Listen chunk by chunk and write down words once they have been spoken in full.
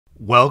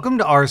Welcome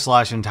to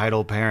rSlash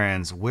Entitled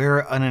Parents,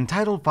 where an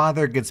entitled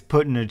father gets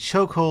put in a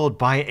chokehold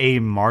by a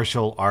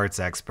martial arts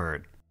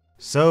expert.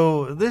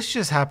 So this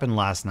just happened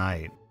last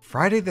night,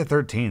 Friday the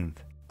 13th.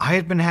 I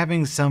had been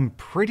having some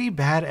pretty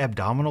bad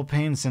abdominal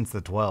pain since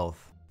the 12th.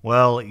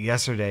 Well,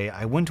 yesterday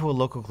I went to a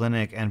local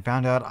clinic and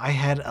found out I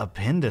had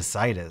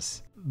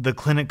appendicitis. The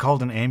clinic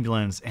called an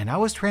ambulance and I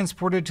was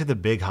transported to the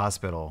big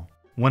hospital.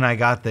 When I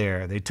got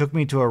there, they took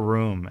me to a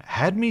room,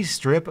 had me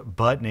strip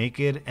butt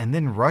naked, and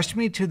then rushed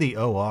me to the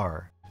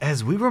OR.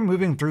 As we were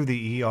moving through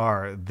the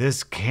ER,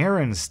 this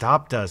Karen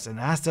stopped us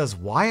and asked us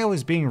why I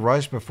was being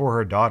rushed before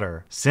her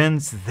daughter,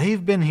 since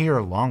they've been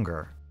here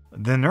longer.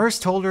 The nurse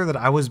told her that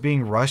I was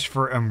being rushed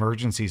for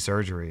emergency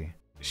surgery.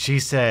 She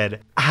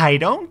said, "I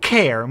don't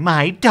care,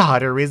 my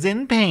daughter is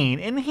in pain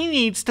and he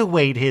needs to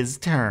wait his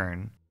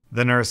turn."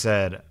 The nurse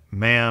said,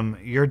 "Ma'am,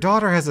 your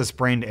daughter has a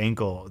sprained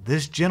ankle.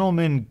 This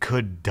gentleman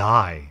could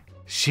die."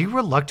 She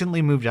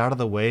reluctantly moved out of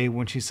the way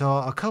when she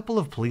saw a couple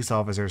of police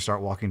officers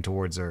start walking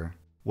towards her.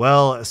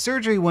 Well,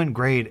 surgery went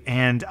great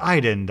and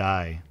I didn't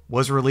die.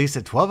 Was released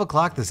at 12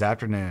 o'clock this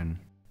afternoon.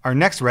 Our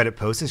next Reddit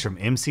post is from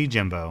MC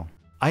Jimbo.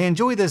 I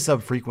enjoy this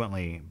sub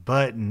frequently,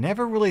 but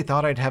never really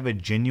thought I'd have a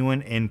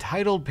genuine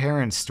entitled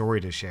parent story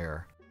to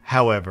share.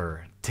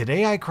 However,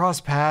 today I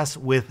crossed paths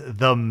with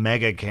the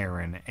Mega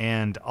Karen,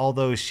 and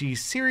although she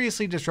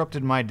seriously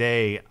disrupted my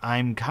day,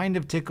 I'm kind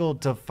of tickled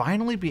to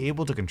finally be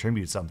able to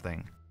contribute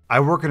something. I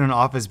work in an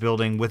office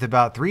building with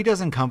about 3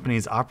 dozen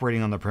companies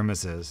operating on the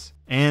premises,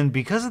 and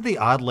because of the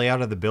odd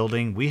layout of the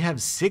building, we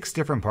have 6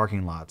 different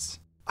parking lots.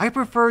 I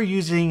prefer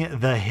using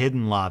the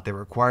hidden lot that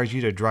requires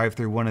you to drive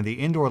through one of the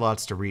indoor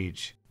lots to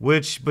reach,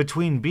 which,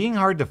 between being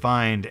hard to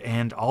find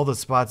and all the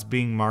spots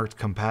being marked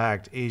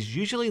compact, is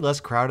usually less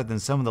crowded than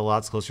some of the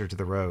lots closer to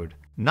the road.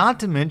 Not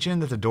to mention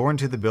that the door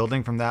into the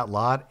building from that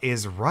lot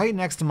is right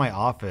next to my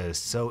office,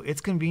 so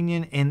it's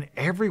convenient in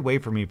every way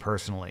for me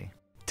personally.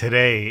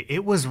 Today,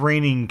 it was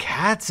raining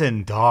cats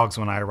and dogs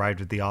when I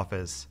arrived at the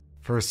office.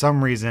 For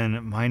some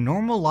reason, my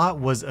normal lot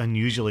was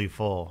unusually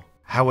full.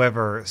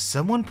 However,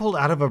 someone pulled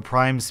out of a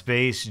prime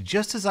space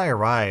just as I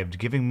arrived,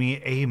 giving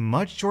me a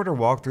much shorter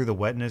walk through the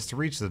wetness to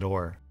reach the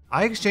door.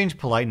 I exchanged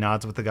polite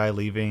nods with the guy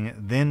leaving,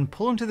 then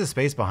pull into the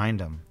space behind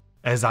him.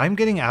 As I'm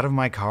getting out of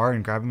my car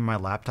and grabbing my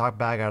laptop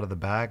bag out of the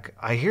back,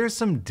 I hear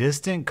some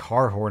distant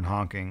car horn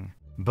honking.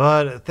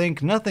 But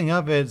think nothing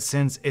of it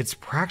since it's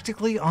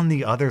practically on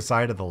the other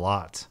side of the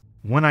lot.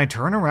 When I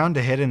turn around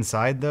to head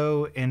inside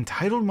though,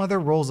 Entitled Mother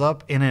rolls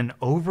up in an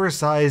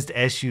oversized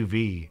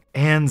SUV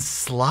and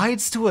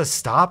slides to a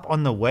stop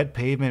on the wet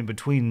pavement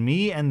between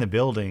me and the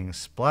building,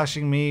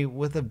 splashing me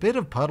with a bit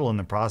of puddle in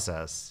the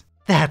process.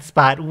 "That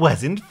spot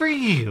wasn't for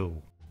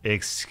you."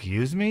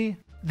 Excuse me?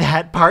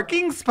 "That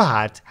parking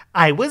spot!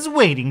 I was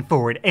waiting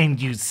for it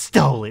and you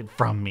stole it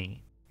from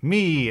me."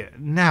 Me,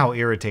 now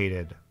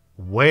irritated.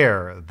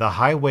 Where? The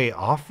highway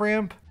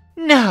off-ramp?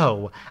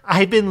 "No,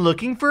 I've been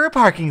looking for a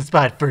parking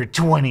spot for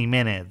 20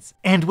 minutes,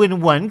 and when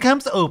one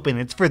comes open,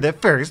 it's for the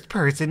first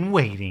person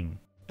waiting."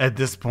 At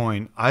this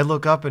point, I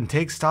look up and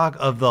take stock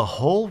of the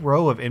whole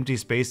row of empty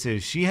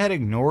spaces she had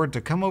ignored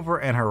to come over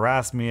and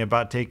harass me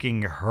about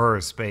taking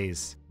her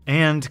space.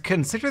 And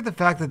consider the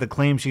fact that the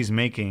claim she's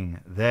making,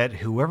 that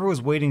whoever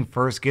was waiting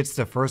first gets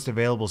the first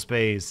available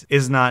space,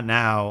 is not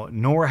now,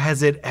 nor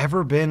has it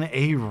ever been,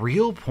 a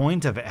real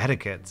point of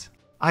etiquette.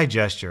 I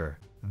gesture.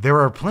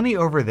 "There are plenty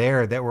over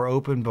there that were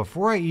open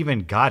before I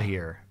even got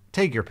here.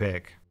 Take your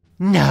pick."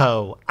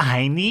 "No,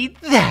 I need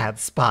that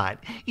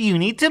spot. You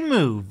need to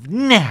move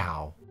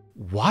now."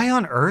 "Why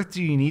on earth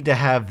do you need to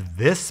have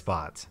this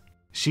spot?"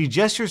 She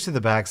gestures to the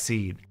back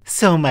seat.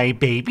 "So my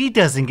baby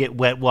doesn't get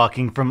wet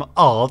walking from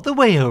all the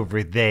way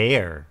over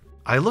there."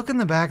 I look in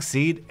the back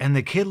seat and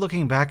the kid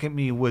looking back at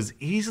me was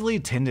easily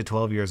 10 to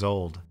 12 years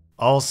old.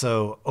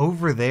 Also,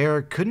 over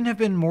there couldn't have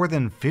been more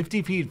than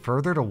 50 feet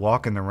further to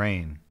walk in the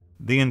rain.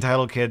 The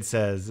entitled kid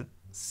says,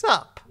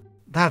 "Sup?"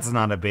 That's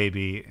not a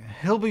baby.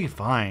 He'll be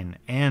fine.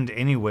 And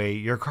anyway,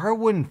 your car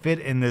wouldn't fit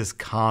in this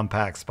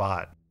compact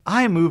spot.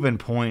 I move and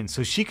point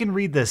so she can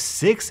read the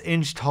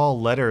 6-inch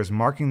tall letters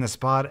marking the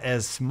spot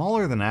as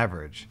smaller than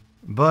average.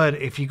 But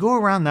if you go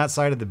around that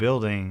side of the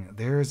building,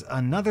 there's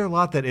another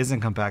lot that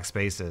isn't compact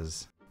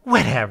spaces.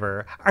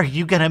 "Whatever. Are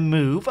you gonna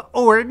move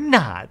or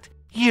not?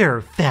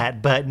 Your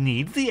fat butt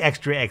needs the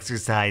extra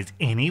exercise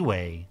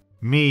anyway."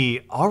 Me,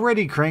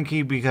 already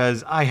cranky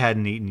because I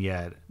hadn't eaten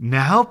yet,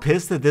 now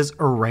pissed that this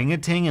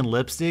orangutan in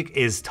lipstick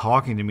is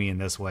talking to me in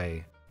this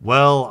way.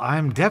 Well,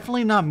 I'm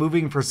definitely not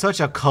moving for such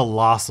a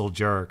colossal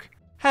jerk.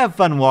 Have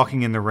fun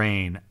walking in the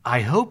rain.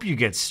 I hope you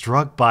get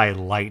struck by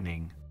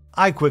lightning.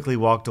 I quickly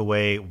walked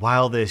away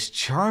while this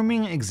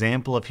charming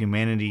example of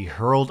humanity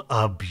hurled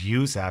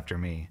abuse after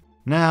me.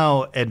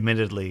 Now,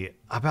 admittedly,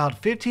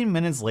 about 15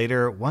 minutes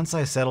later, once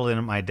I settled in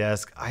at my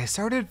desk, I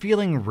started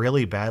feeling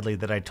really badly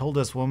that I told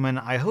this woman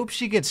I hope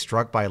she gets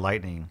struck by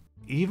lightning,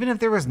 even if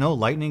there was no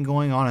lightning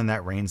going on in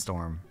that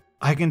rainstorm.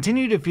 I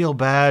continued to feel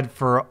bad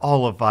for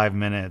all of 5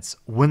 minutes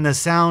when the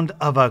sound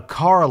of a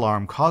car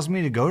alarm caused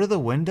me to go to the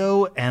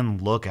window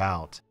and look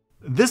out.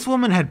 This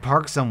woman had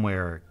parked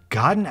somewhere,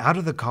 gotten out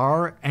of the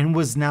car and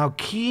was now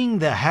keying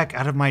the heck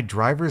out of my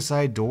driver's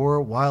side door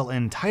while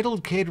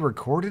Entitled Kid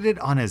recorded it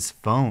on his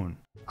phone.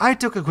 I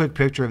took a quick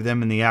picture of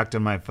them in the act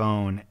on my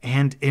phone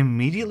and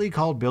immediately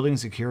called building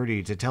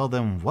security to tell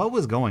them what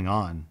was going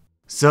on.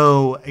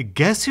 So,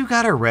 guess who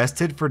got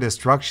arrested for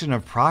destruction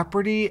of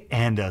property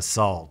and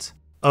assault?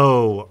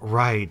 Oh,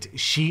 right,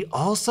 she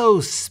also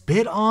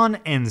spit on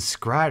and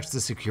scratched the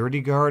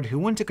security guard who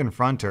went to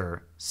confront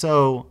her,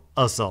 so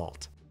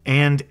assault.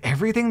 And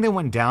everything that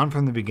went down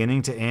from the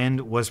beginning to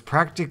end was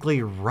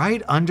practically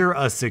right under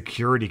a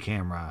security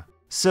camera.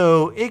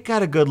 So it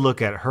got a good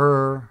look at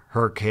her,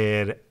 her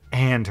kid,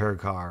 and her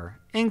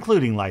car,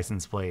 including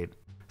license plate.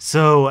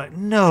 So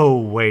no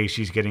way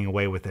she's getting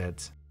away with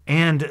it.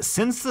 And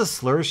since the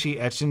slur she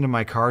etched into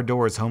my car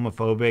door is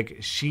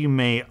homophobic, she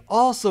may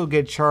also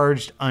get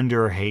charged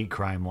under hate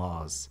crime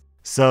laws.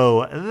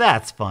 So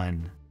that's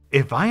fun.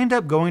 If I end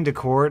up going to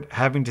court,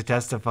 having to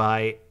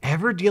testify,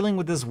 ever dealing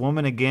with this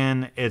woman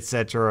again,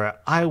 etc.,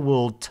 I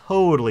will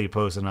totally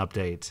post an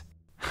update.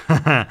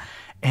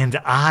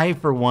 And I,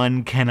 for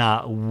one,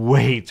 cannot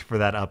wait for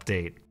that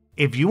update.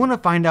 If you want to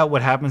find out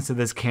what happens to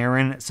this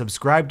Karen,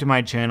 subscribe to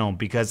my channel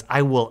because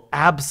I will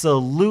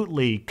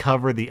absolutely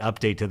cover the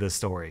update to this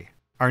story.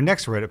 Our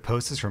next Reddit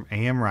post is from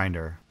AM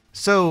Rinder.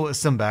 So,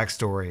 some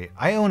backstory.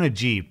 I own a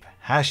Jeep,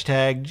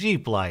 hashtag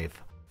Jeep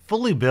Life.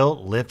 Fully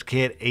built, lift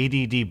kit,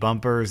 ADD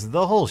bumpers,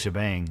 the whole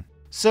shebang.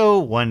 So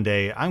one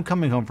day, I'm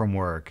coming home from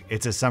work.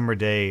 It's a summer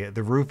day,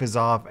 the roof is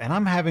off, and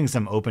I'm having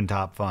some open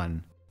top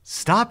fun.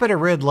 Stop at a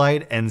red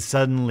light and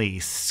suddenly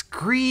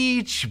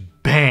screech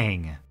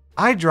bang!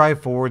 I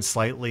drive forward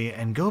slightly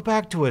and go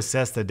back to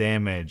assess the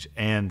damage,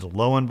 and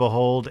lo and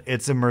behold,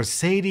 it's a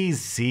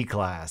Mercedes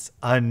C-Class,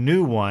 a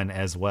new one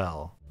as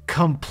well.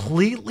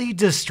 Completely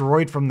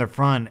destroyed from the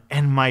front,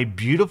 and my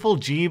beautiful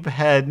Jeep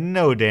had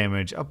no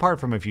damage apart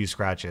from a few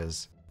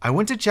scratches. I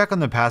went to check on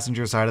the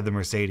passenger side of the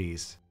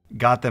Mercedes.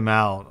 Got them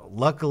out.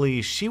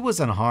 Luckily, she was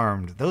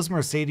unharmed. Those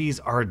Mercedes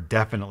are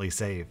definitely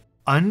safe.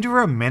 Under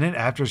a minute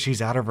after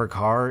she's out of her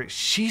car,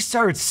 she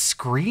starts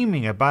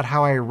screaming about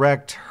how I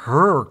wrecked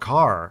her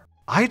car.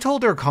 I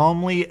told her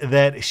calmly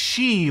that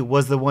she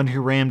was the one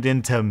who rammed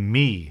into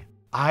me.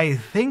 I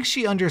think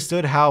she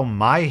understood how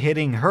my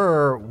hitting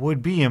her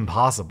would be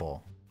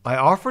impossible. I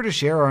offered to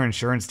share our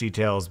insurance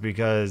details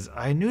because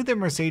I knew that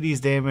Mercedes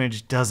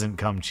damage doesn't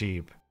come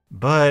cheap.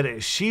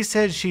 But she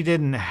said she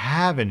didn't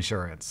have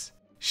insurance.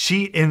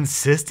 She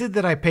insisted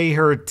that I pay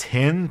her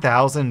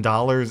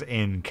 $10,000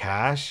 in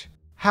cash.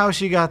 How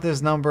she got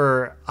this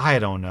number, I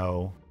don't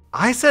know.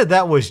 I said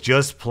that was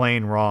just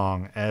plain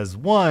wrong, as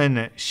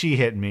 1, she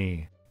hit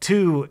me.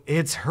 2,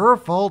 it's her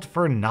fault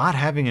for not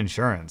having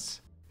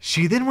insurance.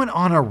 She then went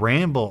on a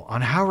ramble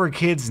on how her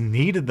kids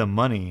needed the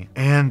money,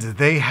 and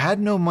they had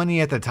no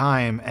money at the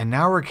time, and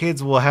now her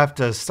kids will have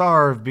to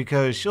starve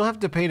because she'll have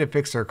to pay to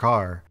fix her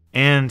car,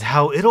 and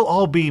how it'll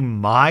all be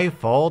my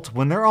fault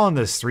when they're on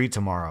the street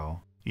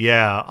tomorrow.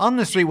 Yeah, on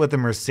the street with a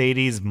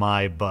Mercedes,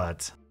 my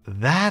butt.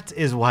 That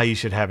is why you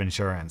should have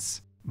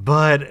insurance.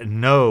 But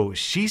no,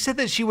 she said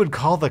that she would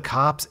call the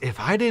cops if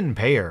I didn't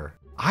pay her.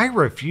 I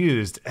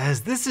refused,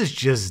 as this is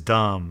just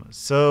dumb,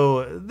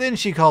 so then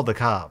she called the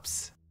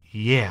cops.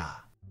 Yeah.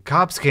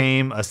 Cops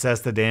came,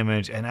 assessed the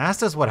damage, and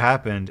asked us what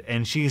happened,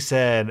 and she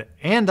said,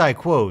 and I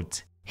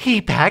quote,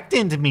 "He backed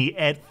into me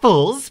at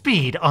full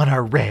speed on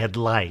a red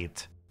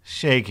light."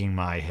 Shaking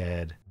my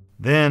head.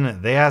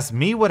 Then they asked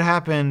me what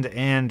happened,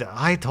 and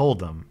I told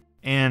them.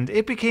 And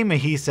it became a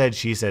he said,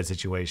 she said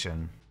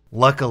situation.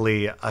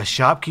 Luckily, a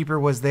shopkeeper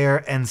was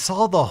there and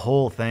saw the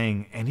whole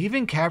thing, and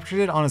even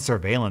captured it on a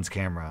surveillance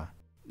camera.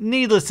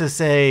 Needless to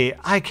say,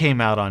 I came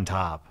out on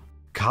top.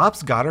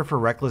 Cops got her for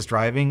reckless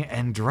driving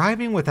and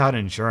driving without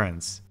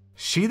insurance.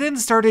 She then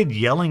started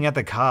yelling at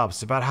the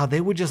cops about how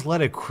they would just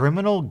let a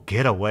criminal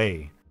get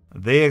away.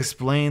 They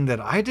explained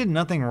that I did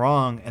nothing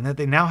wrong and that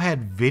they now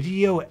had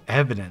video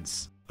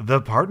evidence.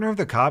 The partner of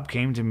the cop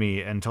came to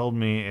me and told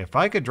me if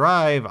I could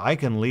drive, I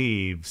can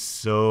leave,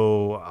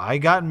 so I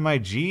got in my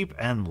Jeep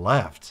and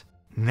left.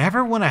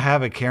 Never want to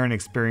have a Karen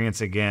experience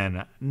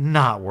again,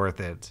 not worth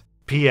it.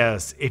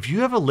 P.S. If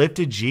you have a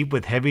lifted Jeep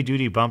with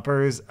heavy-duty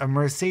bumpers, a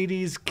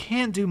Mercedes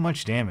can't do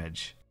much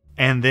damage.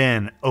 And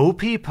then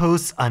OP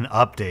posts an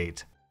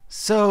update.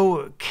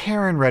 So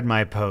Karen read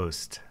my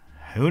post.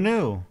 Who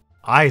knew?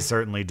 I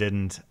certainly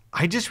didn't.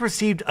 I just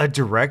received a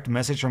direct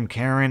message from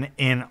Karen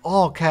in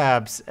all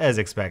caps as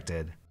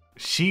expected.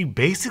 She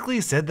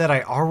basically said that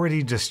I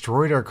already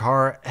destroyed her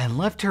car and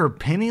left her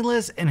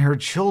penniless and her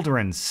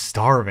children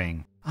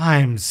starving.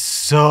 I'm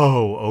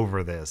so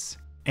over this.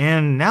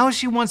 And now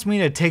she wants me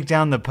to take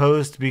down the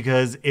post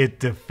because it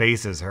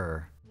defaces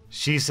her.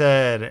 She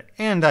said,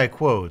 and I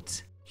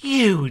quote,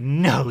 "You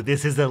know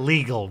this is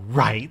illegal,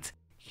 right?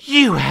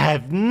 You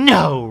have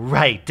no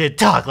right to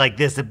talk like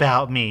this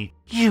about me.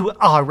 You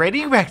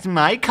already wrecked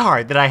my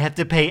car that I have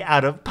to pay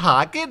out of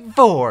pocket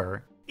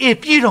for.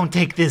 If you don't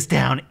take this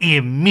down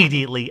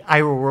immediately,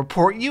 I will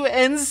report you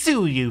and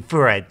sue you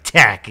for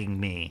attacking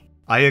me."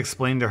 I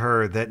explained to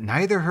her that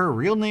neither her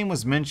real name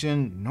was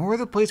mentioned nor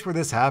the place where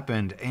this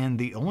happened, and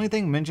the only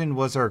thing mentioned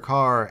was her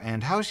car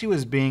and how she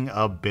was being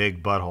a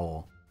big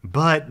butthole.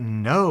 But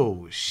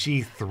no,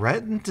 she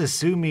threatened to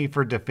sue me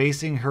for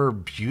defacing her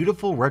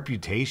beautiful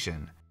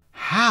reputation.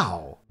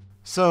 How?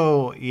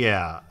 So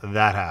yeah,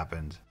 that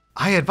happened.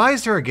 I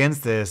advised her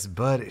against this,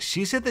 but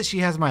she said that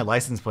she has my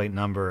license plate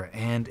number,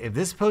 and if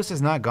this post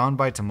is not gone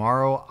by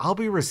tomorrow, I'll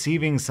be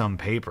receiving some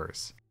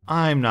papers.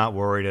 I'm not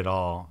worried at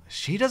all.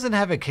 She doesn't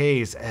have a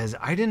case, as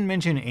I didn't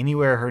mention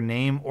anywhere her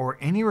name or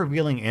any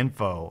revealing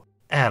info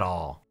at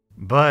all.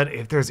 But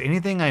if there's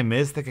anything I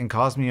missed that can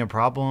cause me a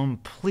problem,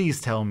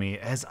 please tell me,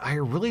 as I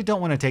really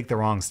don't want to take the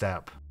wrong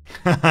step.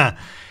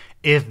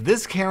 If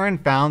this Karen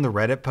found the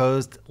Reddit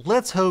post,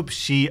 let's hope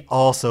she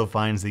also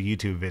finds the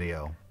YouTube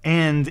video.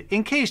 And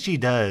in case she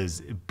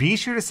does, be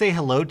sure to say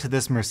hello to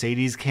this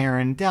Mercedes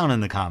Karen down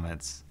in the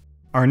comments.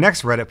 Our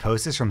next Reddit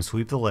post is from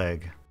Sweep the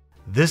Leg.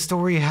 This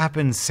story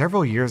happened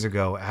several years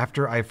ago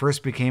after I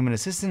first became an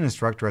assistant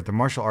instructor at the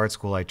martial arts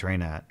school I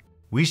train at.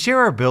 We share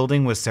our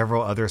building with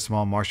several other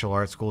small martial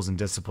arts schools and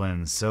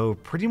disciplines, so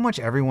pretty much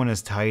everyone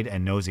is tight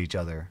and knows each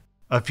other.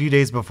 A few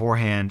days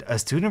beforehand, a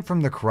student from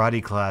the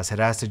karate class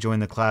had asked to join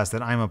the class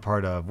that I'm a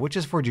part of, which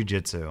is for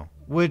jiu-jitsu,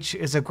 which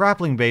is a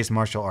grappling-based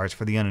martial arts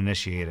for the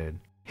uninitiated.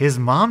 His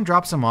mom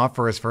drops him off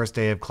for his first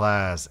day of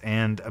class,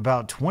 and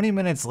about 20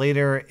 minutes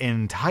later,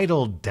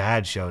 entitled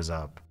dad shows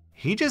up.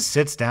 He just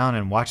sits down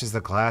and watches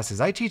the class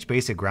as I teach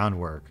basic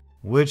groundwork,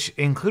 which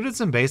included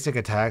some basic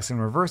attacks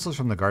and reversals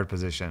from the guard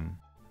position.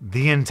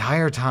 The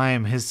entire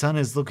time, his son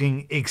is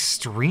looking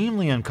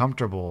extremely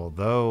uncomfortable,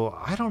 though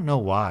I don't know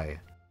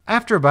why.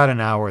 After about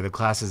an hour, the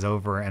class is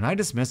over and I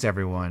dismiss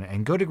everyone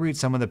and go to greet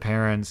some of the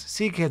parents,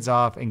 see kids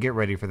off, and get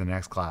ready for the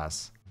next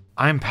class.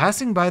 I'm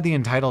passing by the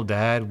entitled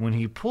dad when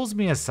he pulls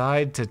me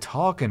aside to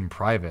talk in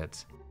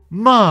private.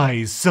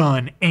 My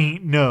son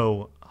ain't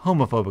no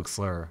homophobic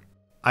slur.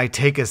 I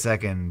take a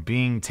second,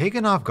 being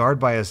taken off guard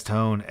by his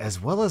tone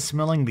as well as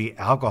smelling the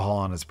alcohol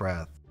on his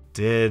breath.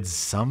 Did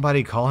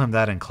somebody call him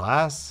that in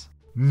class?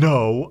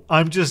 No,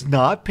 I'm just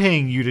not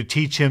paying you to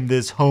teach him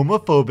this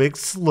homophobic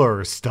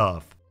slur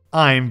stuff.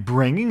 I'm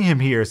bringing him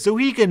here so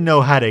he can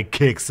know how to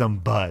kick some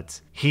butt,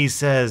 he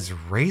says,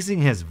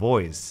 raising his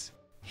voice.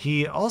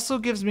 He also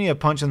gives me a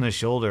punch on the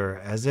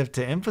shoulder as if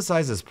to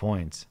emphasize his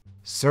point.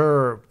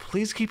 Sir,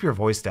 please keep your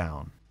voice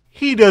down.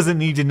 He doesn't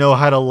need to know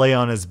how to lay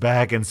on his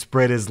back and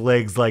spread his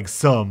legs like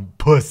some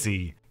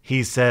pussy,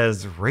 he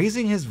says,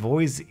 raising his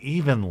voice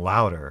even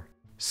louder.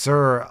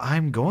 Sir,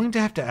 I'm going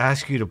to have to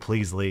ask you to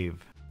please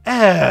leave.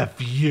 F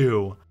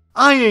you!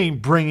 I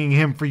ain't bringing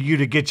him for you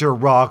to get your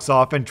rocks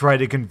off and try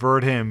to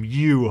convert him,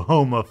 you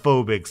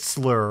homophobic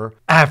slur,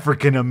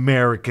 African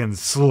American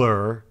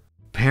slur.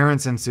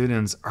 Parents and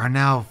students are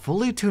now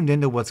fully tuned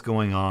into what's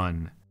going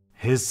on.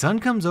 His son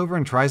comes over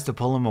and tries to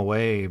pull him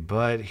away,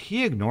 but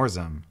he ignores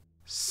him.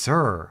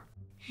 Sir,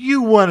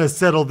 you want to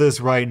settle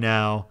this right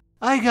now?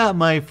 I got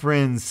my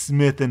friends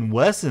Smith and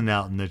Wesson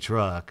out in the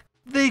truck.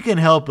 They can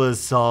help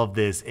us solve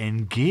this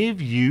and give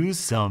you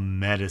some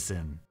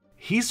medicine.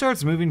 He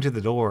starts moving to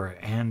the door,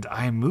 and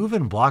I move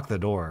and block the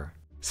door.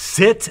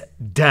 Sit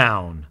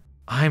down!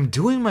 I'm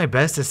doing my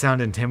best to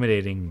sound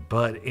intimidating,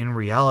 but in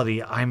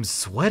reality, I'm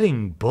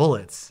sweating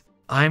bullets.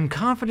 I'm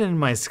confident in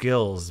my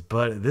skills,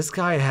 but this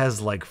guy has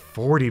like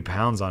 40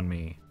 pounds on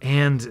me,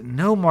 and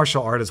no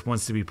martial artist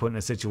wants to be put in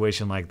a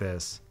situation like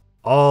this.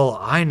 All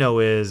I know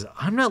is,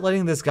 I'm not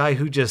letting this guy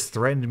who just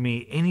threatened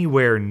me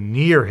anywhere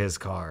near his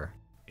car.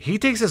 He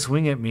takes a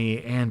swing at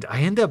me, and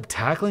I end up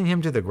tackling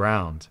him to the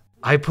ground.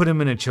 I put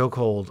him in a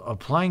chokehold,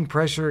 applying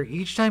pressure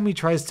each time he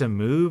tries to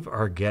move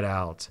or get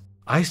out.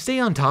 I stay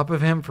on top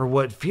of him for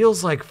what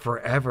feels like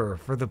forever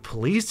for the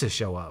police to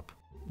show up.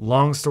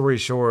 Long story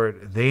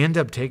short, they end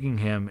up taking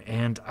him,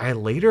 and I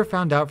later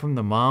found out from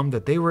the mom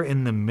that they were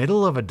in the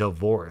middle of a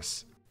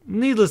divorce.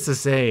 Needless to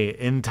say,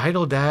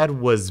 entitled dad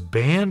was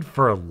banned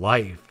for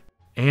life,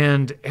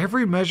 and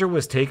every measure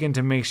was taken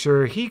to make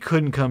sure he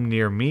couldn't come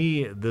near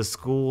me, the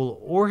school,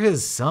 or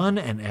his son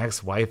and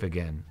ex-wife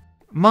again.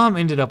 Mom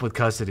ended up with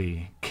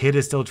custody, kid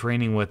is still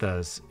training with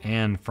us,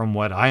 and from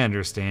what I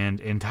understand,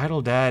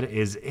 entitled dad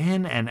is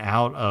in and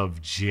out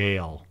of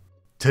jail.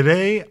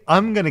 Today,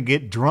 I'm gonna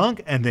get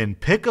drunk and then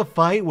pick a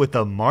fight with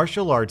a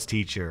martial arts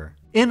teacher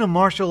in a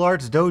martial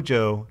arts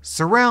dojo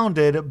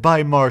surrounded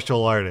by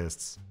martial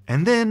artists.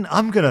 And then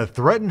I'm gonna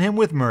threaten him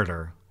with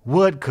murder.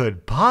 What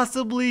could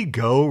possibly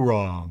go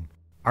wrong?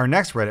 Our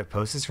next Reddit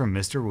post is from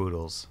Mr.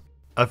 Woodles.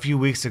 A few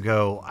weeks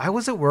ago, I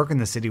was at work in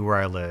the city where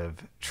I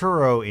live,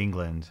 Truro,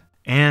 England.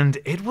 And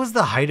it was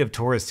the height of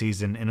tourist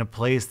season in a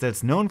place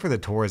that's known for the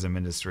tourism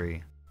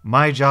industry.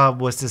 My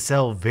job was to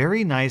sell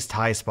very nice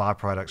Thai spa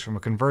products from a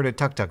converted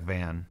tuk-tuk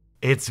van.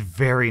 It's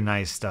very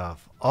nice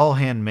stuff, all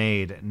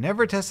handmade,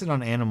 never tested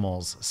on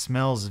animals,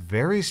 smells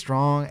very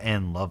strong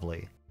and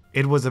lovely.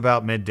 It was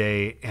about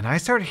midday, and I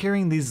start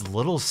hearing these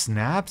little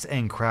snaps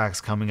and cracks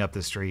coming up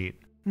the street.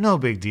 No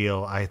big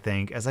deal, I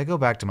think, as I go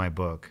back to my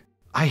book.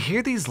 I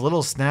hear these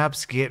little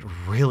snaps get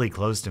really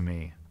close to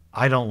me.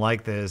 I don't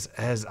like this,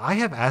 as I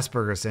have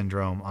Asperger's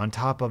syndrome on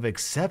top of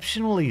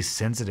exceptionally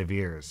sensitive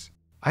ears.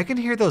 I can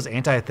hear those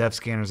anti-theft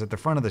scanners at the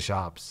front of the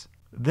shops.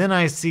 Then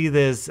I see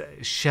this,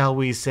 shall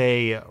we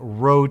say,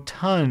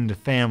 rotund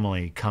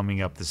family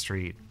coming up the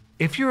street.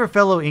 If you're a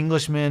fellow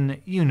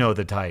Englishman, you know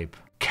the type.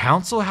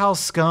 Council house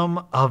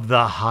scum of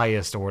the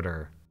highest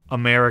order.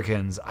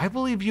 Americans, I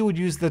believe you would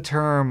use the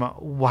term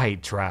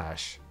white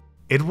trash.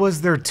 It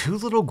was their two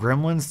little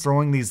gremlins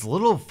throwing these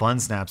little fun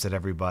snaps at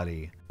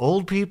everybody.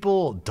 Old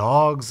people,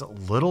 dogs,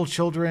 little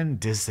children,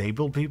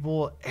 disabled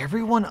people,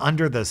 everyone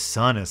under the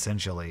sun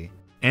essentially.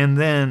 And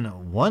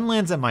then one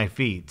lands at my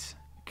feet.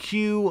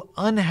 Cue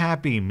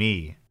unhappy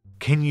me.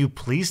 Can you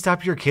please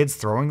stop your kids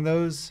throwing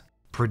those?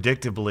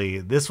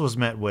 Predictably, this was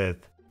met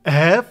with,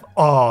 F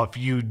off,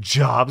 you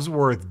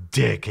Jobsworth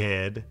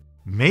dickhead.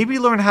 Maybe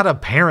learn how to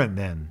parent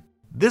then.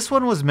 This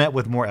one was met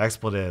with more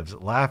expletives,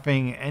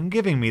 laughing and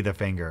giving me the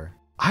finger.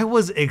 I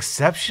was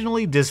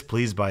exceptionally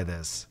displeased by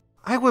this.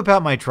 I whip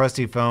out my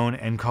trusty phone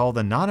and call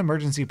the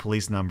non-emergency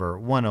police number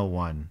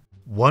 101.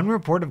 One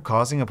report of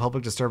causing a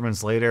public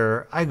disturbance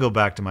later, I go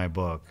back to my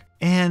book.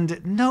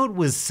 And note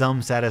with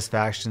some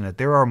satisfaction that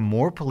there are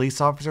more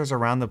police officers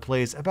around the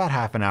place about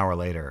half an hour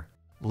later.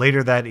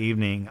 Later that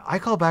evening, I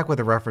call back with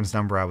the reference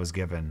number I was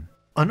given.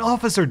 An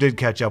officer did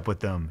catch up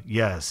with them,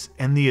 yes,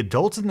 and the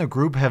adults in the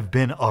group have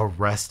been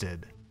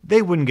arrested.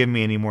 They wouldn't give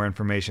me any more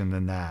information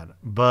than that,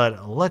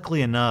 but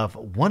luckily enough,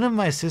 one of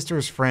my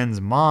sister's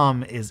friend's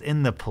mom is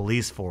in the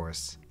police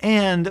force.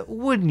 And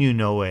wouldn't you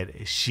know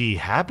it, she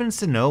happens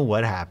to know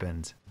what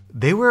happened.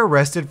 They were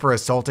arrested for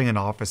assaulting an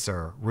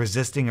officer,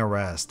 resisting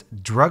arrest,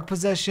 drug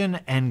possession,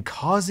 and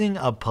causing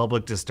a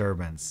public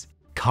disturbance.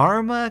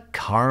 Karma,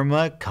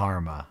 karma,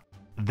 karma.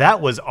 That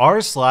was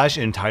r/slash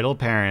entitled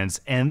parents,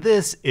 and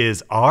this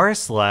is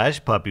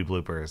r/slash puppy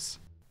bloopers.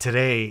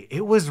 Today,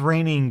 it was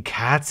raining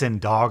cats and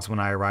dogs when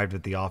I arrived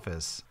at the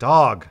office.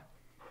 Dog.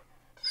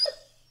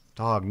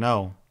 Dog,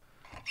 no.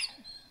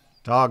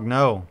 Dog,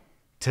 no.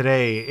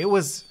 Today, it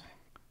was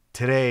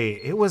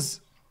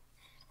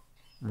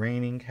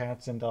raining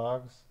cats and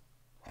dogs.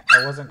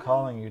 I wasn't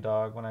calling you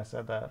dog when I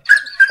said that.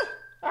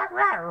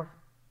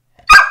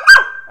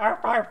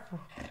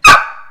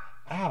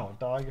 Ow,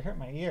 dog, you hurt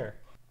my ear.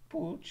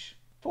 Pooch.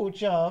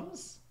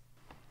 Poochums.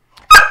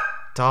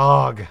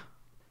 Dog.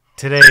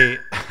 Today,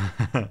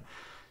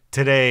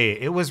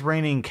 it was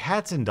raining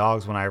cats and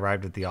dogs when I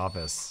arrived at the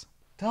office.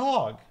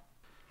 Dog.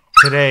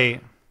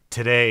 Today,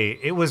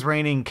 it was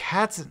raining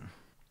cats and...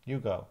 You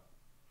go.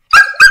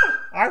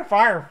 Arf,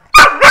 arf.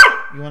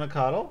 You want to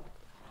cuddle?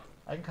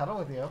 I can cuddle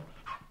with you.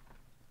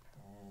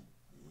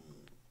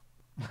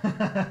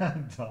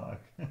 Dog.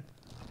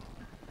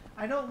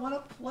 I don't want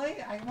to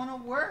play. I want to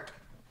work.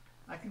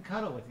 I can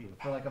cuddle with you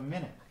for like a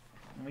minute.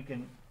 And we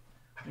can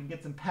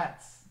get some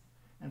pets.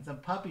 And some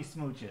puppy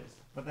smooches.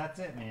 But that's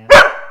it, man.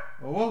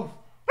 Oh, woof.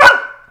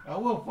 Oh,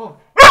 woof, woof.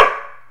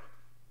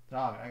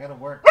 Dog, I gotta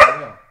work for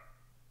real.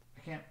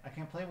 I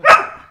can't play with you.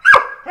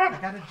 I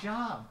got a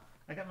job.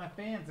 I got my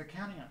fans. They're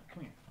counting on.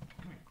 Come here.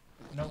 Come here.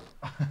 Nope.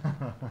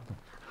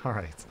 All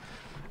right,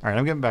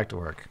 I'm getting back to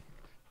work.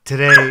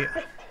 Today...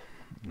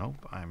 Nope,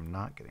 I'm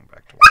not getting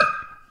back to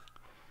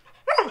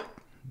work.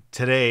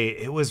 Today,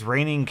 it was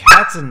raining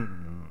cats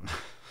and...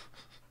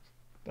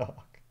 Dog.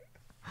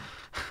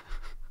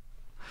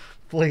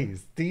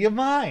 Please, do you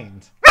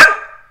mind?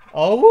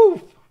 Oh,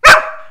 woof.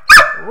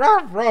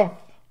 Ruff, ruff.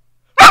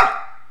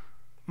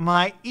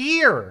 My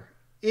ear.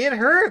 It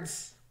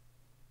hurts.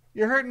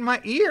 You're hurting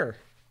my ear.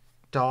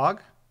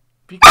 Dog,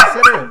 be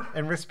considerate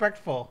and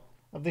respectful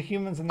of the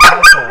humans in the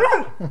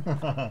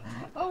household.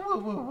 Oh, woo,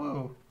 woo,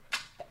 woo.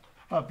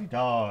 Puppy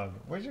dog.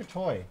 Where's your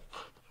toy?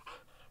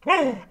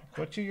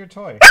 Go chew your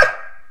toy.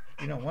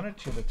 You don't want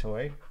to chew the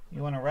toy.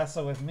 You want to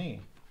wrestle with me.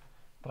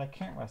 But I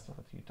can't wrestle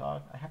with you,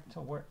 dog. I have to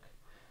work.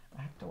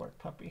 I have to work,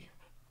 puppy.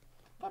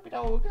 Puppy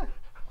dog.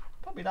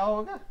 Puppy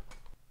dog.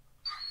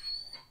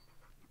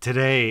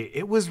 Today,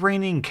 it was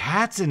raining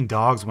cats and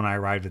dogs when I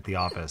arrived at the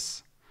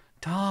office.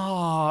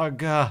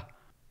 Dog. I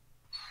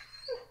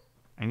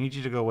need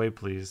you to go away,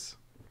 please.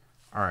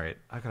 All right,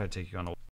 I gotta take you on a